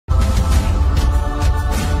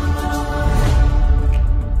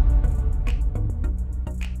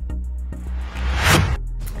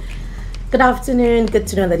Good afternoon. Good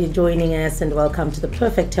to know that you're joining us, and welcome to the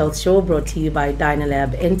Perfect Health Show, brought to you by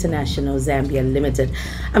Dynalab International Zambia Limited.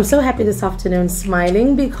 I'm so happy this afternoon,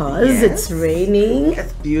 smiling because it's raining.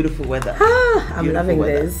 It's beautiful weather. I'm loving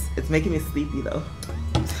this. It's making me sleepy though.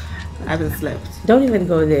 I haven't slept. Don't even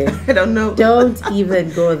go there. I don't know. Don't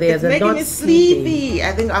even go there. It's making me sleepy.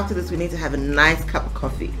 I think after this we need to have a nice cup of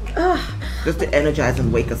coffee. Just to energize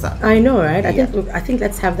and wake us up. I know, right? I think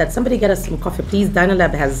let's have that. Somebody get us some coffee, please.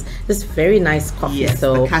 Dynalab has this very nice coffee. Yes,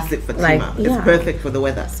 so the classic Fatima. It's perfect for the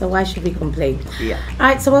weather. So why should we complain? Yeah. All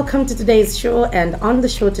right, so welcome to today's show. And on the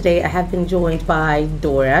show today, I have been joined by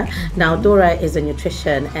Dora. Now, Dora is a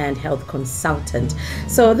nutrition and health consultant.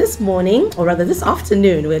 So this morning, or rather this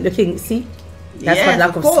afternoon, we're looking, see, that's what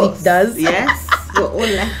lack of sleep does. Yes. We're all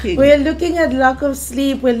lacking. We're looking at lack of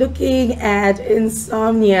sleep. We're looking at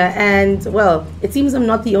insomnia. And, well, it seems I'm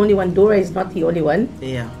not the only one. Dora is not the only one.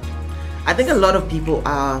 Yeah. I think a lot of people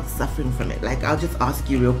are suffering from it. Like, I'll just ask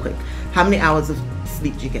you real quick. How many hours of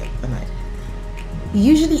sleep do you get a night?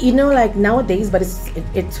 Usually, you know, like nowadays, but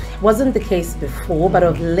it wasn't the case before. But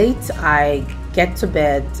of late, I get to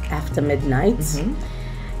bed after midnight.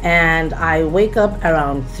 And I wake up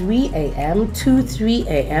around 3 a.m. to 3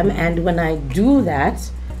 a.m. And when I do that,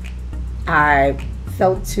 I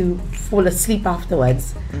felt to fall asleep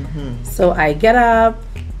afterwards. So I get up.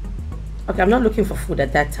 Okay, I'm not looking for food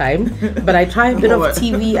at that time, but I try a bit of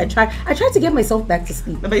TV. I try to get myself back to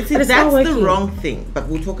sleep. No, but you see, that's the wrong thing. But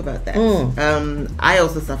we'll talk about that. I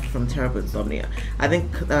also suffer from terrible insomnia. I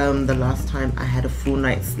think the last time I had a full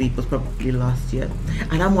night's sleep was probably last year,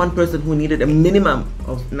 and I'm one person who needed a minimum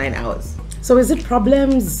of 9 hours. So is it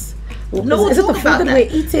problems? No, is it the food that we're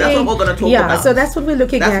eating? That's what we're going to talk about. Yeah, so that's what we're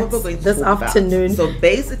looking at what we're going to this talk afternoon. About. So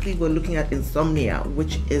basically, we're looking at insomnia,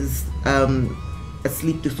 which is a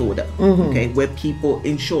sleep disorder, okay, where people,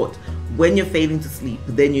 in short, when you're failing to sleep,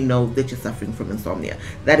 then you know that you're suffering from insomnia.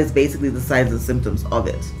 That is basically the signs and symptoms of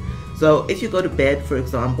it. So if you go to bed, for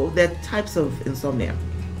example, there are types of insomnia.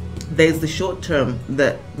 There's the short term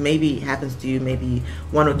that maybe happens to you maybe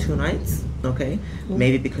 1 or 2 nights, okay?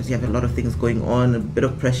 Maybe because you have a lot of things going on, a bit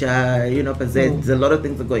of pressure, you know, because there's a lot of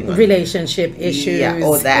things are going on. Relationship issues. Yeah,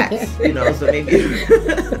 or that, you know, so maybe...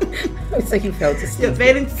 It's like you fell to sleep. You're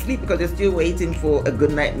failing to sleep because you're still waiting for a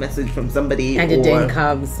good night message from somebody. And it didn't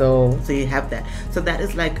come, so you have that. So that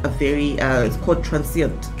is like a very, it's called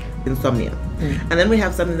transient insomnia. And then we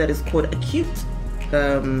have something that is called acute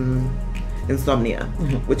insomnia,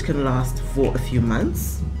 which can last for a few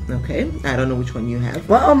months. Okay, I don't know which one you have.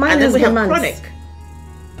 Well, mine and then is we have months.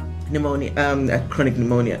 Chronic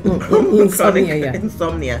pneumonia,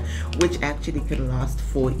 insomnia, which actually can last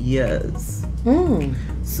for years.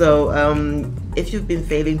 So if you've been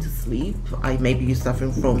failing to sleep, maybe you're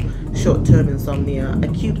suffering from short-term insomnia,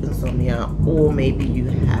 acute insomnia, or maybe you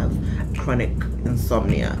have chronic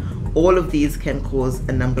insomnia. All of these can cause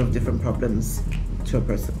a number of different problems to a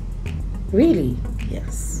person. Really?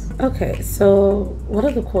 Yes. Okay, so what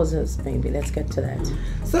are the causes? Maybe let's get to that.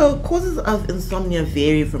 So causes of insomnia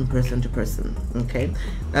vary from person to person. Okay,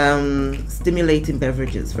 stimulating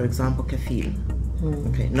beverages, for example, caffeine.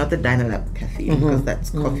 Okay, not the Dynalab caffeine, because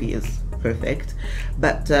that's coffee is perfect,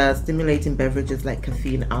 but stimulating beverages like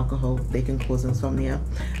caffeine, alcohol, they can cause insomnia.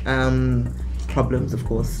 Problems, of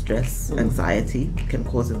course, stress, anxiety can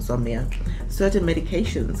cause insomnia. Certain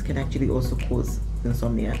medications can actually also cause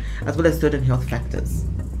insomnia, as well as certain health factors.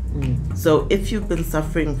 So if you've been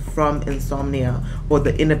suffering from insomnia or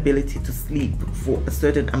the inability to sleep for a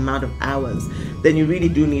certain amount of hours, then you really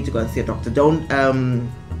do need to go and see a doctor. Don't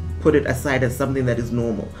put it aside as something that is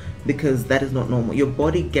normal, because that is not normal. Your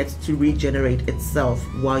body gets to regenerate itself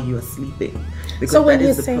while you are sleeping, because so when that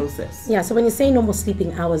is the say, process. Yeah, so when you say normal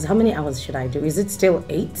sleeping hours, how many hours should I do? Is it still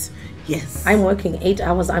 8? Yes. I'm working 8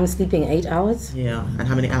 hours, I'm sleeping 8 hours? Yeah, and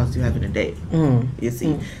how many hours do you have in a day? You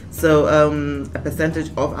see? So a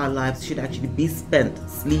percentage of our lives should actually be spent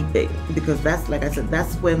sleeping, because that's, like I said,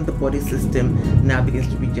 that's when the body system now begins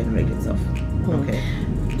to regenerate itself. Okay.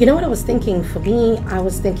 You know what I was thinking? For me, I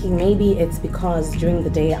was thinking maybe it's because during the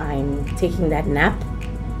day I'm taking that nap.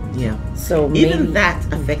 Yeah. So even maybe that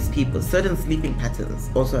affects people. Certain sleeping patterns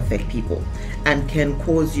also affect people and can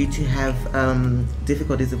cause you to have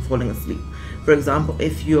difficulties in falling asleep. For example,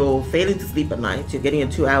 if you're failing to sleep at night, you're getting your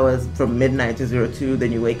 2 hours from midnight to 02,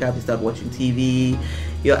 then you wake up, you start watching TV,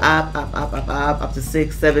 you're up to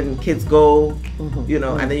 6, 7, kids go, you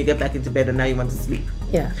know, and then you get back into bed and now you want to sleep.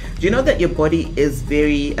 Yeah. Do you know that your body is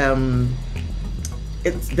very,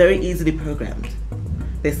 it's very easily programmed?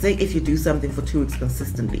 They say if you do something for 2 weeks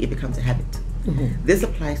consistently, it becomes a habit. This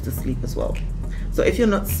applies to sleep as well. So if you're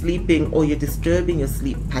not sleeping or you're disturbing your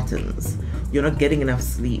sleep patterns, you're not getting enough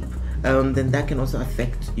sleep, then that can also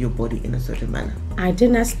affect your body in a certain manner. I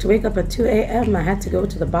didn't ask to wake up at 2 a.m. I had to go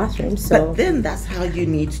to the bathroom. So But then that's how you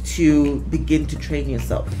need to begin to train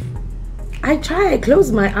yourself. I try. I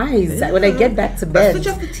close my eyes when I get back to bed. Switch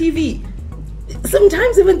off the TV.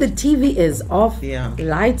 Sometimes even the TV is off. Yeah.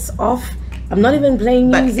 Lights off. I'm not even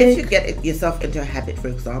playing But music. if you get yourself into a habit, for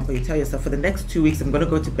example, you tell yourself, for the next 2 weeks, I'm going to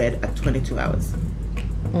go to bed at 22 hours.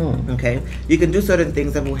 Okay, you can do certain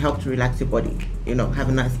things that will help to relax your body. You know, have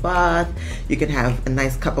a nice bath. You can have a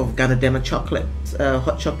nice cup of Ganadema chocolate,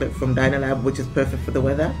 hot chocolate from Dynalab, which is perfect for the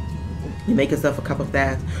weather. You make yourself a cup of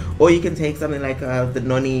that, or you can take something like the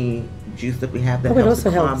noni juice that we have that helps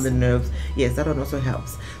to calm the nerves. Yes, that one also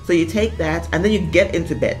helps. So you take that, and then you get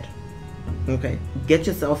into bed. Okay, get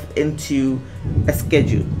yourself into a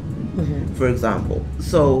schedule, for example.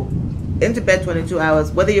 So into bed 22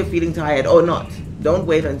 hours, whether you're feeling tired or not. Don't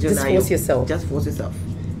wait until just now. Force yourself. Just force yourself.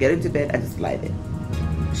 Get into bed and just lie there.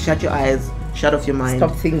 Shut your eyes. Shut off your mind.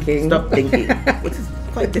 Stop thinking. Stop thinking, which is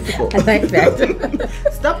quite difficult. I like that.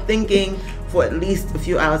 Stop thinking for at least a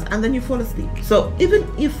few hours, and then you fall asleep. So even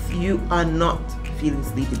if you are not feeling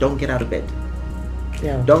sleepy, don't get out of bed.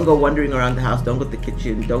 Yeah. Don't go wandering around the house. Don't go to the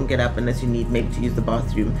kitchen. Don't get up unless you need maybe to use the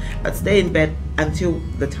bathroom. But stay in bed until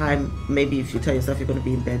the time, maybe if you tell yourself you're going to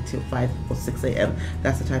be in bed till 5 or 6 a.m.,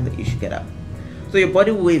 that's the time that you should get up. So your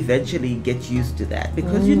body will eventually get used to that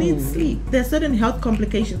because you need sleep. There are certain health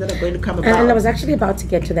complications that are going to come about. And I was actually about to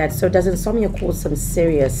get to that. So does insomnia cause some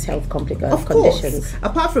serious health conditions? Of course.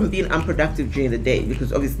 Apart from being unproductive during the day,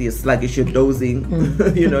 because obviously you're sluggish, you're dozing,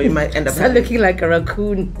 you know, you might end up looking like a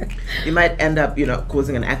raccoon. You might end up, you know,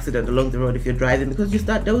 causing an accident along the road if you're driving because you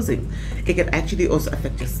start dozing. It can actually also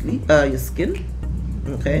affect your sleep, your skin.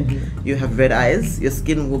 Okay, you have red eyes, your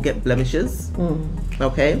skin will get blemishes.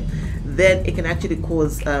 Okay, then it can actually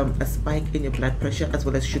cause a spike in your blood pressure as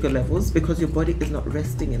well as sugar levels because your body is not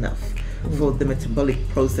resting enough for the metabolic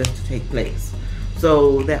process to take place.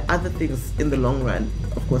 So there are other things in the long run.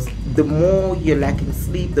 Of course, the more you're lacking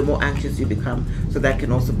sleep, the more anxious you become. So that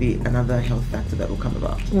can also be another health factor that will come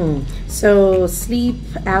about. So sleep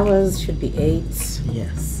hours should be 8.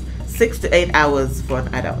 Yes, 6 to 8 hours for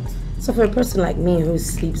an adult. So for a person like me who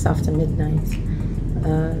sleeps after midnight,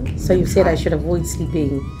 so you said I should avoid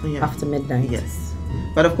sleeping after midnight. Yes.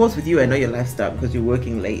 But of course with you, I know your lifestyle because you're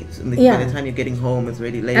working late. And by the time you're getting home, it's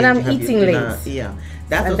already late. And I'm eating late. Yeah.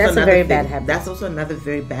 That's a very bad habit. That's also another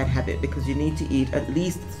very bad habit because you need to eat at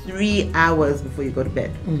least 3 hours before you go to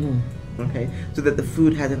bed. Okay, so that the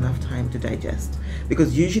food has enough time to digest.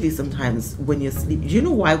 Because usually sometimes when you're sleeping, do you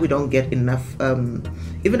know why we don't get enough,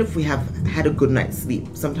 even if we have had a good night's sleep,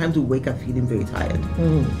 sometimes we wake up feeling very tired.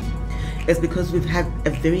 It's because we've had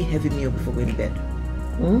a very heavy meal before going to bed.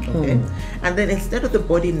 Okay, and then instead of the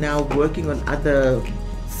body now working on other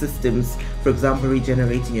systems, for example,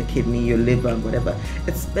 regenerating your kidney, your liver, and whatever,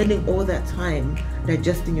 it's spending all that time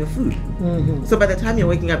digesting your food. So by the time you're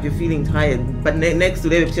waking up, you're feeling tired. But next to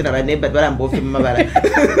them, because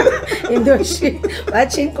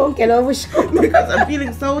I'm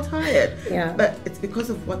feeling so tired. Yeah. But it's because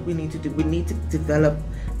of what we need to do. We need to develop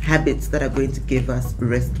habits that are going to give us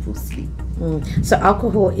restful sleep. So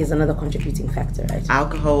alcohol is another contributing factor, right?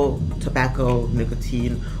 Alcohol, tobacco,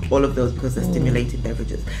 nicotine, all of those, because they're stimulating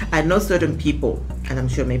beverages. I know certain people, and I'm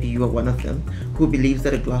sure maybe you are one of them, who believes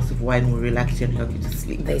that a glass of wine will relax you and help you to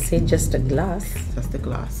sleep. They say just a glass. Just a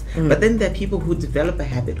glass. But then there are people who develop a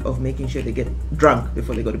habit of making sure they get drunk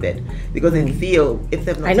before they go to bed because they feel if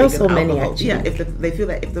they've not taken alcohol, many actually. Yeah, if they feel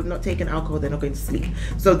that if they've not taken alcohol, they're not going to sleep.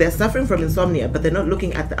 So they're suffering from insomnia, but they're not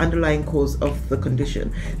looking at the underlying cause of the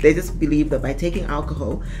condition. They just believe that by taking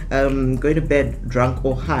alcohol, going to bed drunk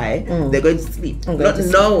or high, they're going to sleep, not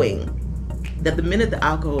knowing that the minute the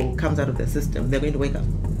alcohol comes out of their system, they're going to wake up.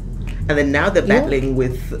 And then now they're battling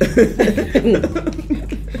with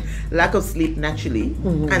lack of sleep naturally,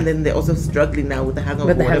 and then they're also struggling now with the hangover.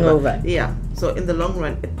 With the hangover. Yeah. So in the long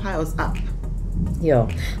run, it piles up. Yeah.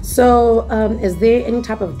 So is there any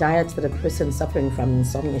type of diet that a person suffering from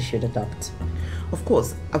insomnia should adopt? Of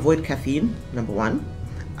course, avoid caffeine, number 1.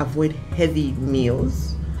 Avoid heavy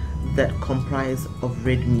meals that comprise of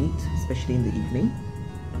red meat, especially in the evening.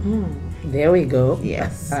 There we go.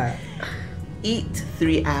 Yes. Eat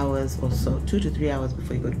 3 hours or so, 2 to 3 hours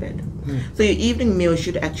before you go to bed. So your evening meal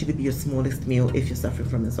should actually be your smallest meal if you're suffering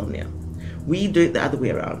from insomnia. We do it the other way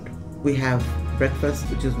around. We have breakfast,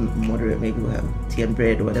 which is moderate. Maybe we'll have tea and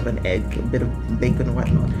bread or whatever, an egg, a bit of bacon or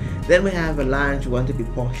whatnot. Then we have a lunch. We want to be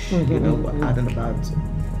posh, you know, out and about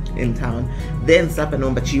in town. Then supper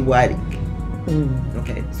number chiwari.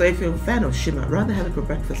 Okay, so if you're a fan of shima, rather have it for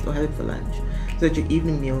breakfast or have it for lunch, so that your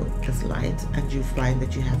evening meal is light and you find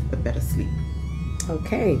that you have a better sleep.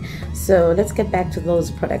 Okay, so let's get back to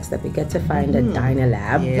those products that we get to find at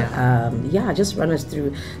Dynalab. Just run us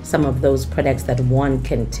through some of those products that one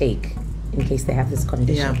can take in case they have this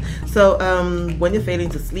condition. Yeah. So when you're failing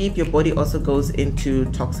to sleep, your body also goes into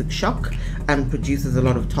toxic shock and produces a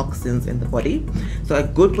lot of toxins in the body. So a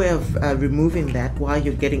good way of removing that while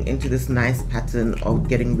you're getting into this nice pattern of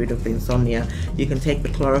getting rid of the insomnia, you can take the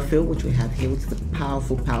chlorophyll, which we have here, which is a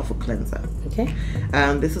powerful, powerful cleanser. Okay.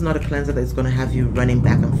 This is not a cleanser that's going to have you running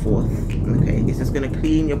back and forth. Okay. It's just going to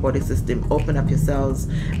clean your body system, open up your cells,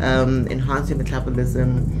 enhance your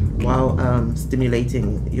metabolism while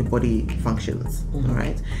stimulating your body functions. All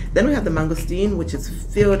right. Then we have the mangosteen, which is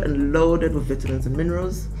filled and loaded with vitamins and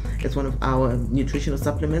minerals. It's one of our nutritional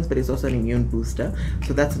supplements, but it's also an immune booster.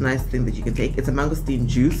 So that's a nice thing that you can take. It's a mangosteen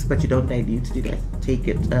juice, but you don't dilute it. You take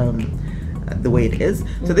it the way it is.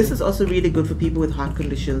 So this is also really good for people with heart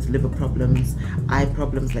conditions, liver problems, eye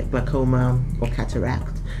problems like glaucoma or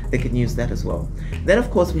cataract. They can use that as well. Then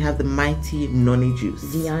of course we have the mighty noni juice.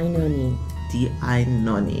 DI noni. DI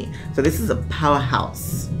noni. So this is a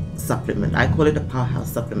powerhouse supplement. I call it a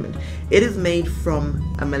powerhouse supplement. It is made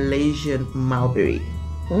from a Malaysian mulberry.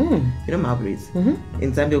 You know mulberries?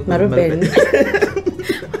 In Zambia, Maruben.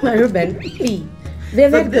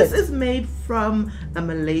 So this is made from a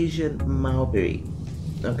Malaysian mulberry.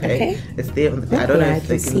 Okay. It's there on the. I don't know if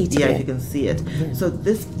if you can see it. Yeah. So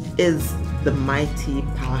this is the mighty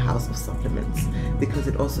powerhouse of supplements, because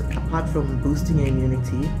it also, apart from boosting your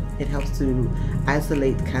immunity, it helps to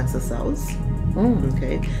isolate cancer cells.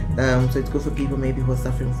 Okay, so it's good for people maybe who are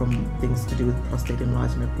suffering from things to do with prostate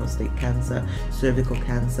enlargement, prostate cancer, cervical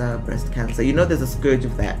cancer, breast cancer. You know, there's a scourge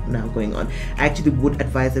of that now going on. I actually would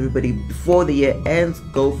advise everybody before the year ends,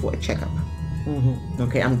 go for a checkup.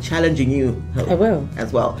 Okay, I'm challenging you. I will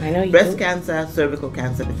as well. I know you breast do. cancer, cervical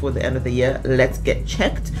cancer before the end of the year. Let's get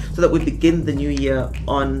checked so that we begin the new year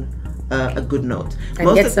on a good note. And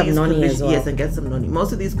most get of some these noni as well. Yes, and get some noni.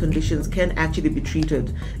 Most of these conditions can actually be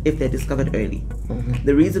treated if they're discovered early.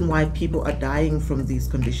 The reason why people are dying from these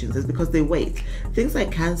conditions is because they wait. Things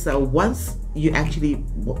like cancer, once you actually,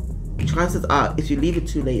 chances are, if you leave it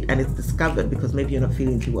too late and it's discovered because maybe you're not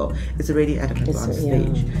feeling too well, it's already at an advanced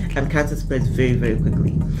stage, and cancer spreads very, very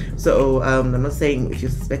quickly. So I'm not saying if you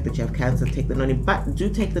suspect that you have cancer, take the noni, but do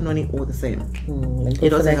take the noni all the same.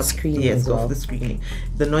 It also helps screening. Yes, go for the screening.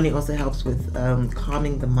 The noni also helps with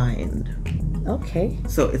calming the mind. Okay.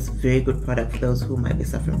 So it's a very good product for those who might be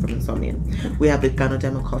suffering from insomnia. We have the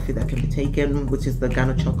Ganodema coffee that can be taken, which is the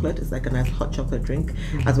Gano chocolate. It's like a nice hot chocolate drink,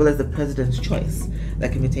 as well as the President's Choice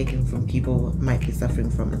that can be taken from people who might be suffering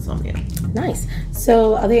from insomnia. Nice.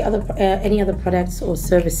 So are there other any other products or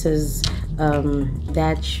services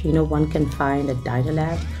that one can find at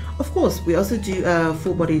Dynalab? Of course, we also do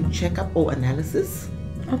full body checkup or analysis.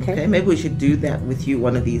 Okay. Maybe we should do that with you in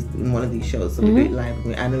one of these shows. So we do it live and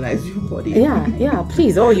we analyze your body. Yeah,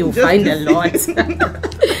 please. Oh, you'll find a lot. Just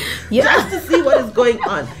to see what is going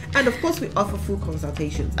on. And of course, we offer full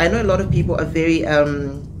consultations. I know a lot of people are very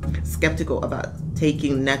skeptical about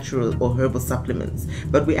taking natural or herbal supplements,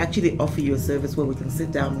 but we actually offer you a service where we can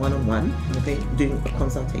sit down one-on-one, okay, doing a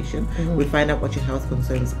consultation. We find out what your health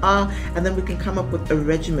concerns are, and then we can come up with a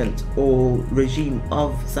regimen or regime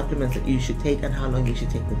of supplements that you should take and how long you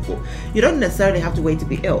should take them for. You don't necessarily have to wait to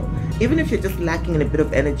be ill. Even if you're just lacking in a bit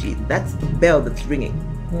of energy, that's a bell that's ringing.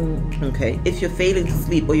 Okay, if you're failing to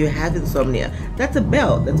sleep or you have insomnia, that's a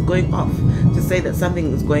bell that's going off to say that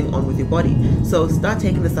something is going on with your body. So start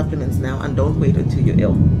taking the supplements now and don't wait until you're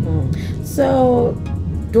ill. So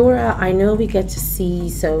Dora, I know we get to see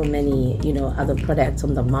so many, other products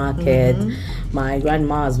on the market. My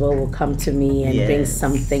grandma as well will come to me and bring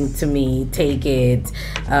something to me, take it.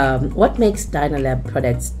 What makes Dynalab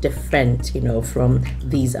products different, from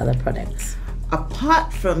these other products?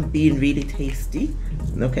 Apart from being really tasty,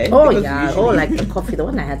 okay? Oh yeah, like the coffee, the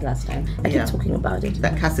one I had last time. I keep talking about it.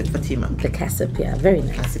 That Kasip Fatima. The Kasip, very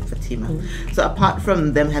nice. Kasip Fatima. So apart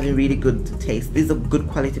from them having really good taste, these are good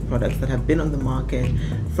quality products that have been on the market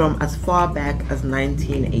from as far back as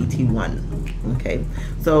 1981. Okay,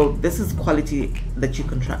 so this is quality that you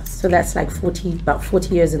can trust. So that's like about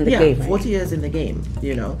 40 years in the game, right? 40 years in the game,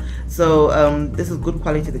 So this is good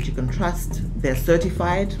quality that you can trust. They're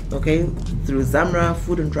certified, okay, through Zamra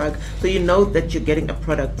Food and Drug, so you know that you're getting a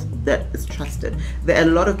product that is trusted. There are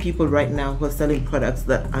a lot of people right now who are selling products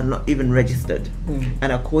that are not even registered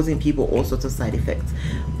and are causing people all sorts of side effects.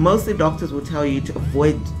 Mostly doctors will tell you to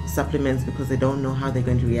avoid supplements because they don't know how they're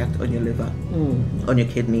going to react on your liver, on your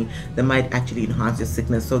kidney. They might actually actually enhance your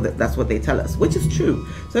sickness. So that's what they tell us, which is true.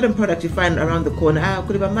 Certain products you find around the corner,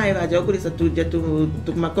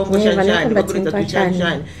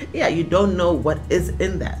 yeah, you don't know what is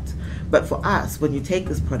in that. But for us, when you take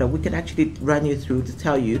this product, we can actually run you through to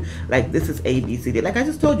tell you, like, this is A, B, C, D. Like I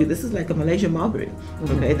just told you, this is like a Malaysian mulberry.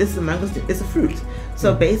 Okay, this is a mangosteen. It's a fruit.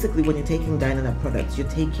 So basically, when you're taking Dynalab products, you're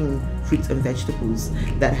taking fruits and vegetables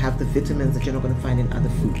that have the vitamins that you're not going to find in other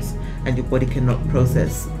foods, and your body cannot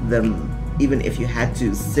process them. Even if you had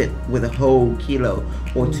to sit with a whole kilo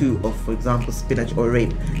or two of, for example, spinach or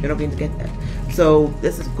rape, you're not going to get that. So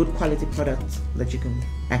this is good quality products that you can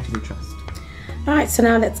actually trust. All right, so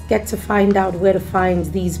now let's get to find out where to find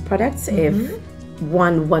these products if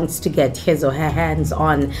one wants to get his or her hands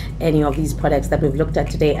on any of these products that we've looked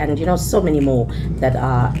at today, and so many more that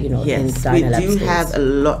are in Dynalab. We do have a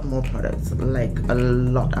lot more products, like a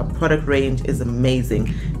lot. Our product range is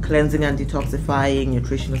amazing: cleansing and detoxifying,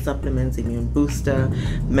 nutritional supplements, immune booster,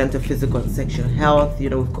 mental, physical, and sexual health.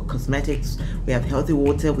 We've got cosmetics, we have healthy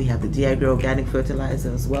water, we have the DI organic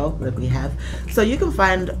fertilizer as well that we have. So you can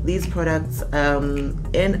find these products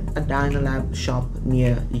in a Dynalab shop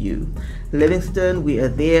near you. Livingston, we are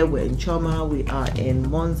there. We're in Choma, we are in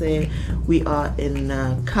Monze, we are in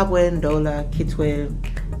Kabwe, Ndola, Kitwe,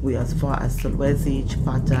 we are as far as Sulawesi,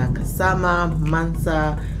 Chipata, Kasama,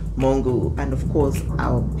 Mansa, Mongu, and of course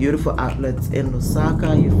our beautiful outlets in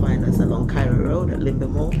Lusaka. You find us along Cairo Road at Limbe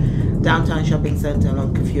Mall, Downtown Shopping Center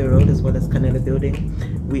along Kafir Road, as well as Canela Building.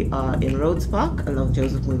 We are in Rhodes Park along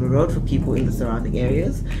Joseph Muller Road for people in the surrounding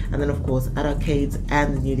areas, and then of course at Arcades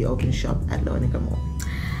and the newly opened shop at Loanika Mall.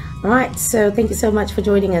 All right, so thank you so much for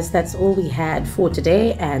joining us. That's all we had for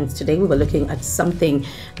today. And today we were looking at something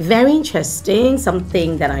very interesting,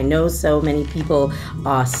 something that I know so many people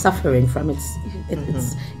are suffering from.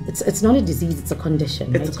 It's not a disease, it's a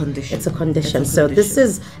condition. Right? It's a condition. It's a condition. So this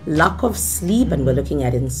is lack of sleep, and we're looking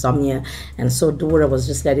at insomnia. And so Dora was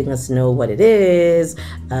just letting us know what it is,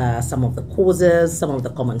 some of the causes, some of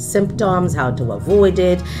the common symptoms, how to avoid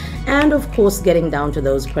it, and of course getting down to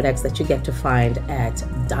those products that you get to find at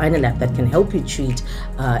Dynalab that can help you treat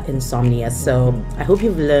insomnia. So I hope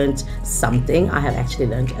you've learned something. I have actually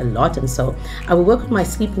learned a lot, and so I will work on my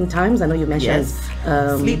sleeping times. I know you mentioned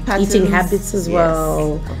sleep patterns, eating habits as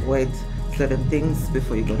well. Avoid certain things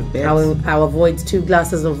before you go to bed. I'll avoid 2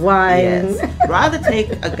 glasses of wine. Yes. Rather take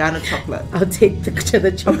a gun of chocolate. I'll take the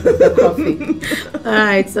chocolate, the coffee. All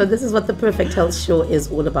right, so this is what the Perfect Health Show is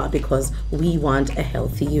all about, because we want a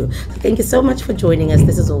healthy you. So thank you so much for joining us.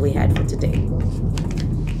 This is all we had for today.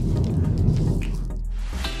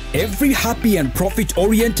 Every happy and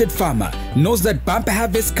profit-oriented farmer knows that bumper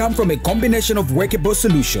harvests come from a combination of workable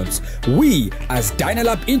solutions. We, as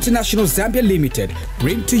Dynalab International Zambia Limited,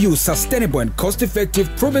 bring to you sustainable and cost-effective,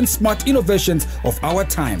 proven smart innovations of our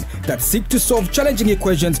time that seek to solve challenging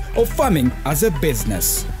equations of farming as a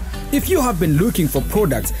business. If you have been looking for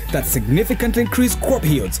products that significantly increase crop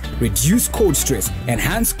yields, reduce cold stress,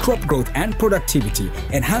 enhance crop growth and productivity,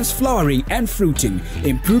 enhance flowering and fruiting,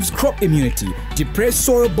 improves crop immunity, depress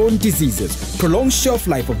soil-borne diseases, prolong shelf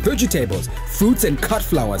life of vegetables, fruits and cut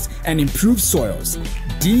flowers, and improve soils,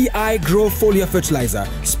 DI Grow Foliar Fertilizer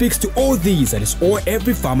speaks to all these and is all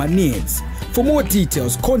every farmer needs. For more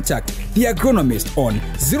details, contact the agronomist on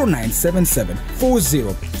 0977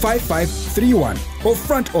 40 5531 or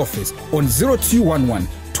front office on 0211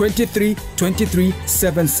 23 23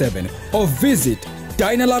 77 or visit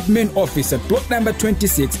Dynalab main office at block number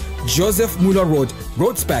 26 Joseph Muller Road,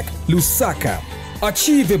 Rhodesback, Lusaka.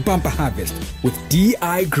 Achieve a bumper harvest with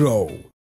DI Grow.